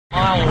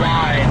how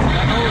wide.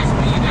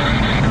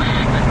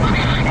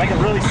 I can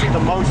really see the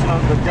motion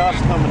of the dust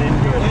coming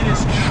into it. It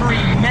is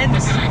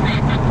tremendous.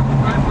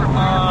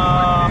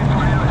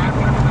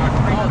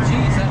 Oh,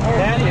 geez.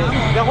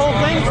 The whole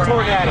thing's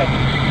tornadic.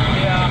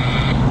 Yeah.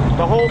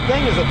 The whole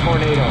thing is a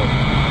tornado.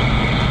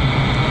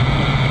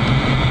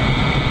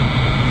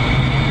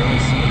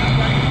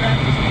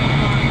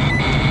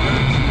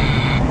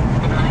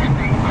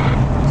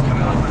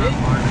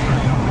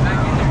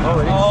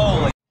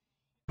 Holy.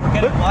 We're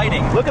getting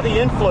lighting. Look at the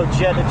inflow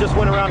jet that just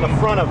went around the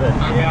front of it.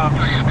 Yeah.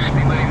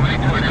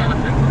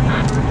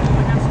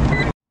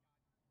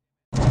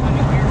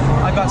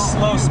 I got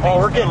slow speed. Oh,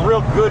 we're getting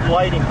real good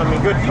lighting. I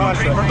mean, good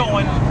contrast. We're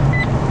going.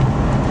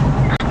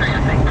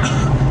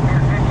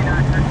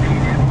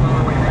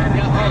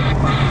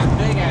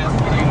 Big ass.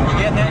 You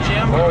getting that,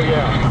 Jim? Oh,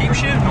 yeah. Keep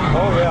shooting.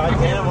 Oh, yeah. I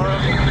damn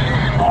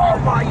Oh,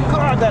 my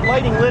God. That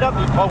lighting lit up.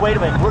 Oh, wait a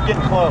minute. We're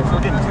getting close.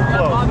 We're getting too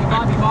close.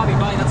 Bobby,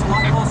 that's a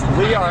lot closer.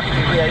 We are.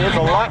 Yeah, it's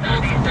a lot.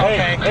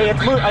 Okay. Hey,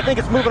 I think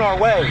it's moving our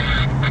way.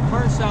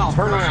 Turn south.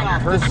 Turn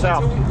around. Turn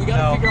south. We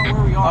got to figure out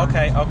where we are.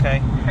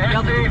 Okay.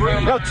 No,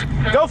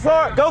 go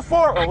for it. Go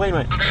for it. Oh, wait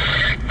a minute.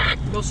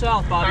 Go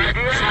south, Bobby.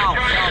 South.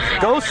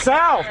 Go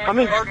south. I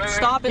mean,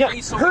 stop at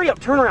least. Hurry up.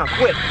 Turn around.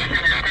 Quick.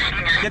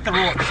 Get the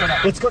rule. Shut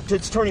up.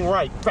 It's turning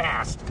right.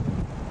 Fast.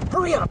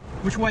 Hurry up.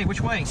 Which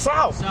way?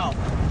 South.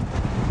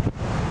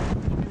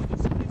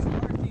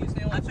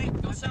 I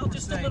think go south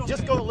just a little bit.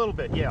 Just go a little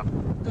bit, yeah.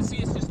 Because see,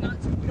 it's just not.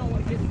 We don't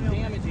want to get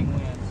damaging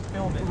winds.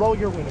 Film it. Roll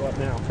your window up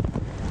now.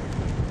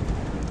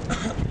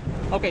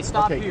 Okay,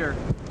 stop here.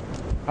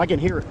 I can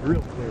hear it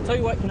real clearly. Tell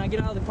you what, can I get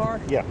out of the car?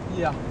 Yeah.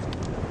 Yeah.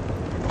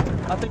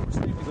 I think we're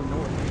safe to go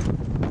north.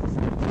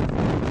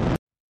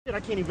 I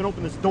can't even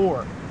open this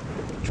door.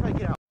 Try to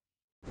get out.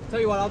 Tell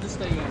you what, I'll just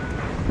stay in.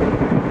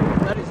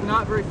 That is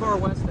not very far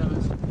west of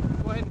us.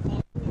 Go ahead and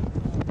close.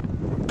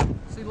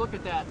 See, look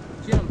at that.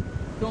 Jim,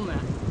 film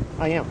that.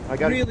 I am. I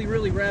got it.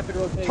 Really rapid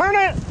rotation. Turn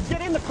it! Get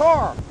in the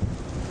car!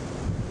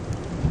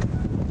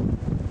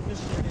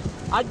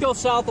 I'd go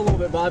south a little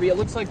bit, Bobby. It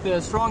looks like the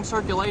strong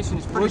circulation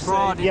is pretty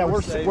broad. Yeah,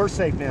 we're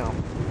safe now.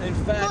 In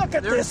fact, look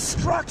at this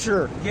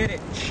structure! Get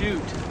it.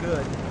 Shoot.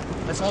 Good.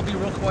 Let's all be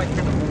real quiet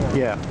here before.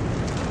 Yeah.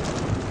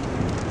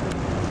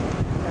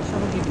 I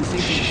hope you can see.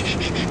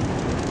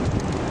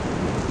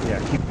 Yeah,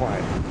 keep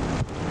quiet.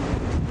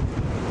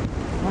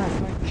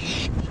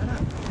 Shh. Shut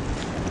up.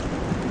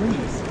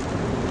 Please.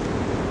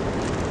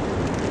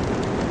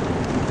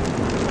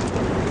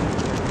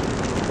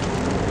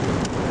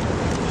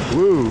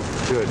 Woo,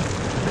 good.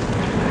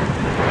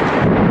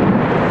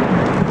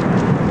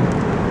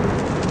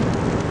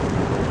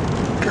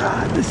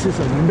 God, this is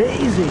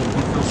amazing.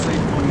 Feel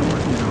safe going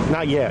north now.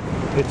 Not yet.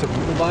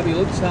 Well, Bobby,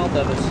 look south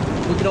of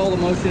us. Look at all the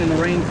motion in the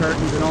rain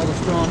curtains and all the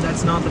strong.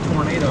 That's not the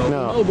tornado.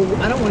 No, but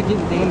I don't want to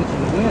get damage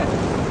in the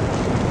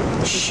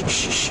wind.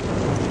 Shh.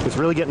 It's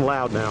really getting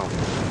loud now.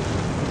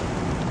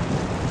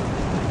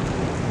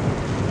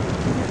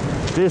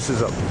 This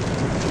is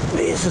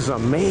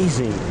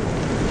amazing.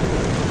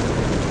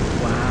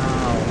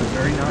 Wow,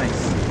 very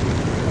nice.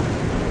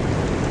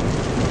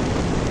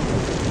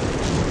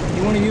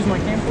 You want to use my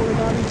camcorder,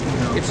 Bobby?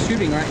 No. It's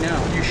shooting right now.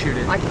 You shoot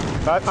it.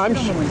 I'm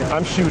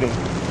shooting.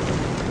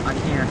 I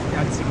can't.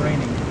 It's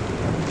raining.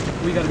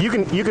 You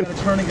can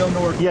turn and go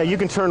north. Yeah, you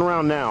can turn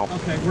around now.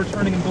 Okay, we're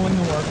turning and going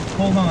north.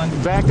 Hold on.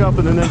 Back up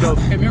and then go.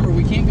 Okay, remember,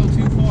 we can't go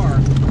too far.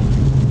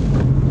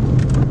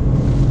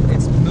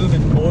 It's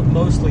moving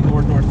mostly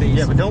north-northeast.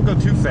 Yeah, but don't go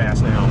too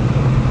fast now.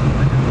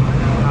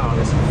 Oh,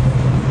 this.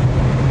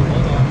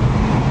 Hold on.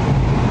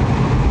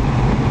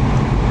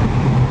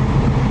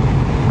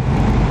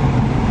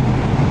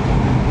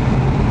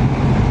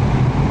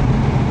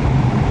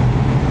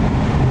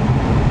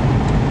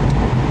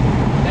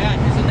 That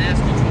is a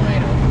nasty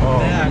tornado. Oh,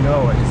 that I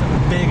know it. is a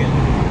big one.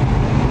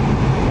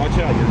 Watch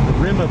out, the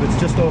rim of it's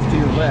just off to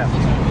your left.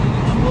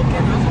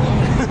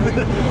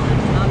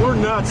 We're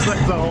nuts,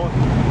 that's all.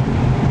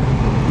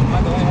 Am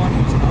I the only one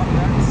who's not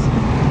nuts?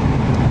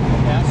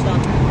 Yeah, I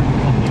stopped.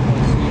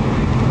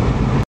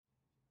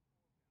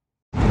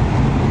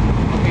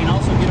 Okay, and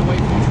also get away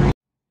from the trees.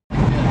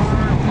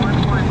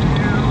 1.2,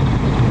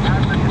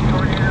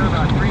 tornado,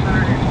 about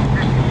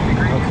 350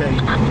 degrees. Okay,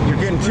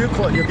 you're getting too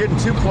close. You're getting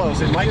too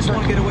close. It might just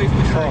want to get away from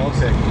the trees. Oh,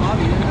 okay.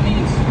 Bobby, that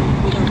means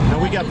Now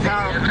we got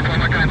power. One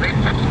more time, please.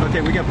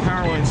 Okay, we got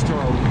power lines to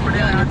our. We're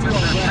down to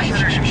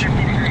 350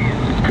 degrees.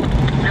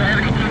 Still have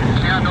any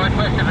teams now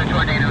northwest of the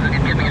tornado who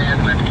can give me an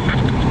estimate?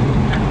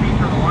 SC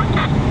for the one?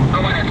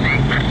 For one SC.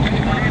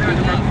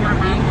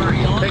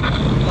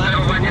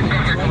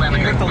 We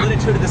have to lit it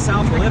to the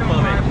south lip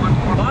of it.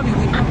 Bobby,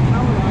 we have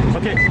power lines.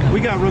 Okay, we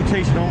got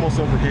rotation almost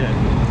overhead.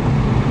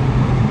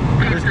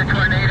 The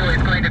tornado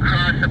is going to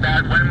cross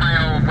about 1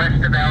 mile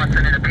west of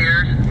Allison, it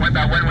appears.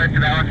 About 1 west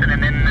of Allison,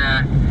 and then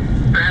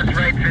perhaps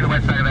right through the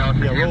west side of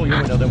Allison. Yeah, roll your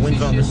window. The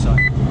wind's on this side.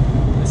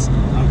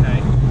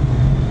 Okay.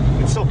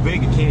 It's so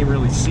big, you can't even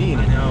really see it.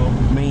 I know.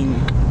 I mean,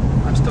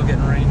 I'm still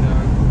getting rained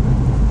on.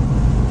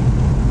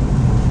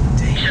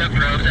 Shut up,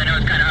 Rose. I know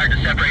it's kind of hard to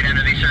separate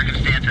under these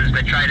circumstances.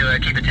 but try to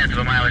keep a tenth of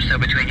a mile or so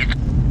between you.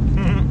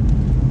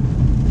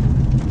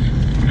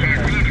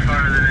 Can't see any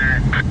farther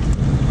than that.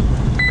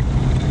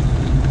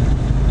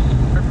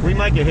 We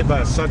might get hit by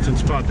a suction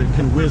spot that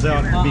can whiz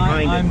out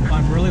behind it.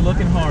 I'm really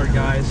looking hard,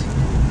 guys.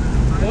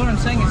 What I'm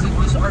saying is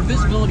that our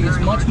visibility is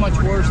much, much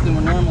worse than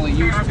we're normally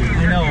used to.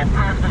 I know.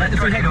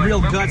 If we had real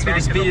guts, we'd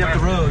just beat it up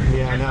the road.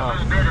 Yeah, I know.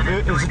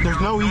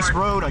 There's no east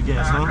road, I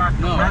guess, huh?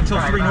 No. Not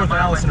until 3 North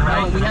Allison,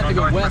 right? No, we have to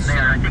go west.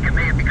 I think it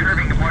may be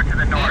curving more to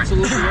the north.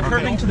 Absolutely.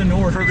 Curving to the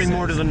north. Curving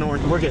more to the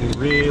north. We're getting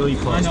really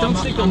close. I know, I'm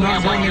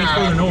not going any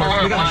further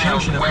north. We got a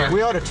junction up here.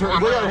 We ought to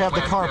have the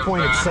car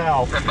pointed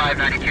south. The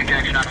 592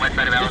 junction on the west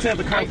side of Let's Allison. have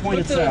the car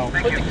pointed Put south. the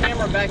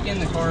camera back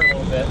in the car a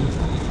little bit.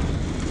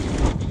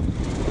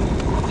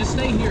 Just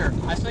stay here.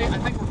 I think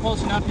we're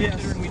close enough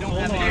considering we don't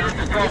have any. I'm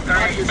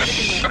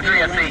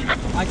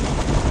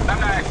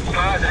not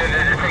positive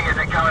that the thing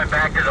isn't coming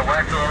back to the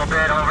west a little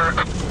bit, over.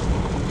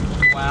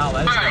 Wow,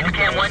 that's Alright,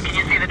 Cam 1, can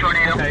you see the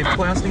tornado? okay. It's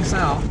blasting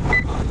south.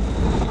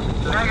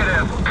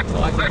 Negative.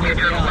 Oh, I can hear it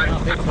now,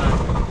 big time.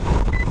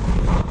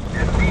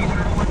 Let's see the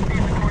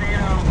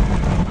tornado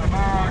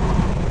about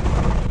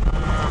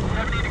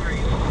 70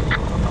 degrees.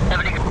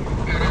 70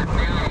 degrees. It is now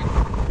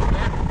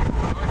northwest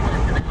of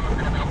Allison,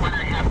 about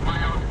 1.5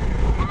 miles,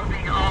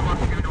 moving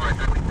almost due north,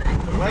 I would say.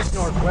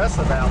 West-northwest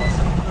of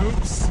Allison.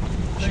 Oops.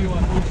 She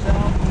went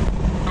south.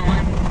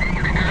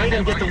 I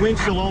didn't get the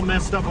windshield all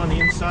messed up on the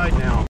inside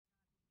now.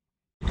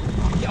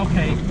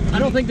 Okay. I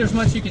don't think there's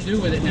much you can do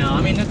with it now.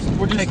 I mean,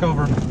 we're just Take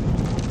over.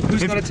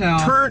 Who's got a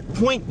towel?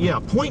 Point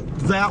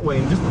that way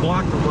and just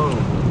block the road.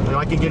 And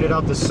I can get it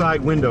out the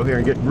side window here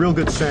and get real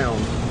good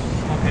sound.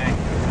 Okay.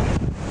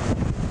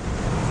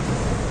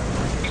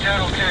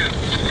 Total 2.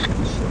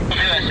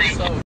 USC.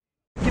 so.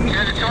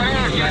 Yeah, the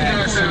tornado's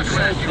Yeah, just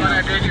southwest,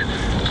 1 digits.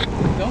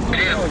 Don't go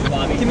forward,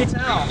 Bobby. Give me a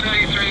towel.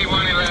 33,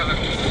 111.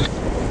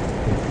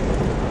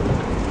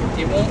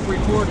 It won't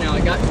record now.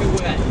 It got too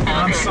wet.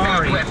 I'm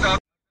sorry.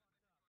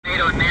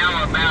 Tornado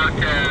now about,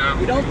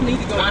 We don't need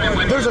to go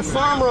forward. There's a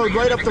farm road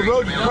right up the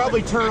road. You can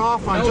probably turn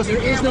off on No, just.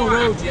 there is no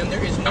road, Jim.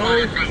 There is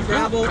no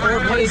gravel or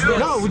paved road.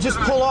 No, we just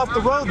pull off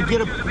the road to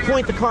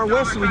point the car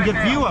west so we can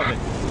get view of it.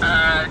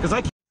 Because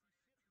I can't.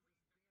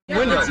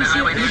 Window. You can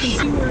see where it is.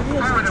 It's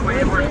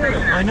right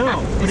there. I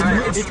know.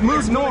 It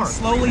moves north.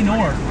 Slowly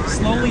north.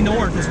 Slowly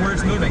north is where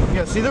it's moving.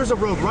 Yeah, see, there's a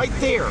road right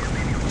there.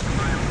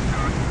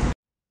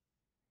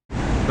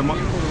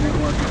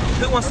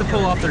 Who wants to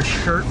pull off their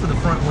shirt for the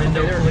front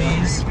window,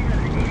 please?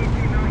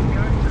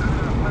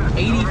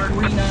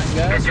 83 knot good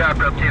gusts. job,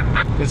 Rope 2.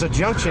 There's a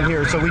junction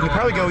here, so we can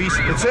probably go east.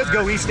 It says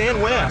go east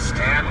and west.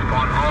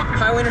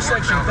 Highway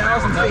intersection,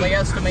 1,000 No, they feet.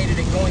 estimated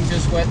it going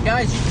just west.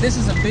 Guys, this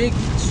is a big,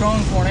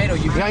 strong tornado.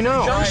 You Yeah, I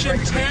know. Junction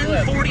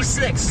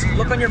 1046.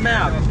 Look on your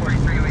map.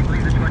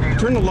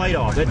 Turn the light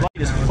off. That light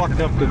is fucked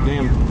up the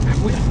damn.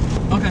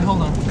 Okay,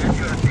 hold on.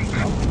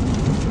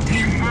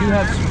 You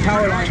have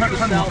power lines to the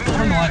south.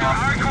 Turn the light off.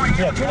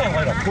 Yeah, turn that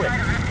light off quick.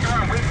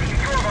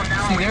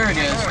 See, there it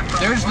is.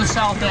 There's the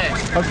south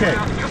edge. Okay,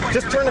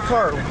 just turn the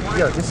car.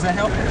 Yeah, this is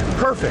help?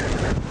 perfect.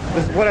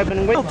 This is what I've been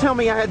waiting. Don't tell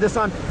me I had this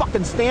on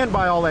fucking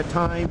standby all that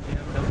time.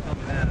 Don't tell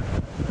me that.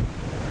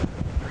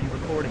 Are you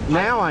recording?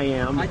 Now I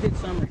am. I did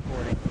some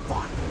recording.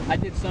 I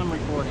did some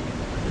recording.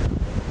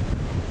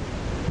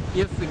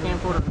 If the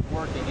camcorder is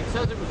working. It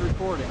says it was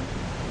recording,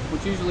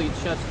 which usually it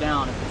shuts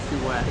down if it's too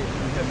wet.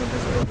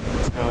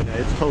 Oh, no,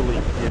 it's totally,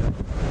 yeah.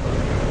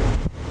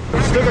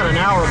 We've still got an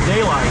hour of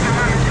daylight.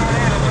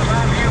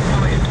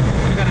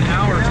 We've got an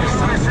hour to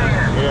sunset.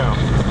 Yeah. Oh,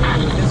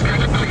 shit.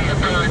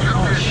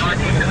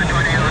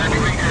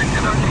 Because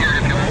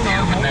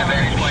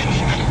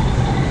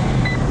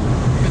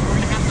we're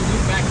going to have to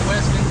loop back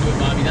west into it,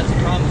 Bobby. That's the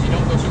problem, is you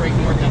don't go straight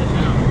north out of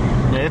town.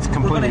 Yeah, it's We're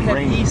going completely to head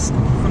rainy. east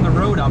from the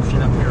road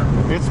option up here.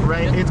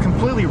 It's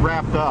completely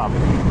wrapped up.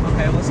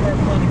 Okay, let's start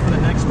planning for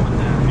the next one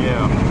then.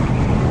 Yeah.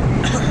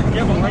 Do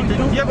you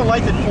have a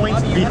light that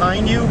points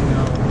behind you? You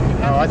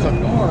Oh, I have to go thought.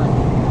 north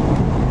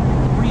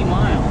 3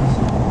 miles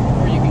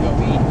before you can go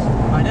east.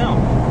 I know.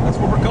 That's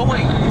where we're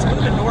going. It's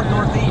moving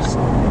north-northeast.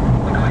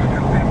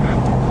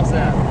 How's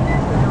that?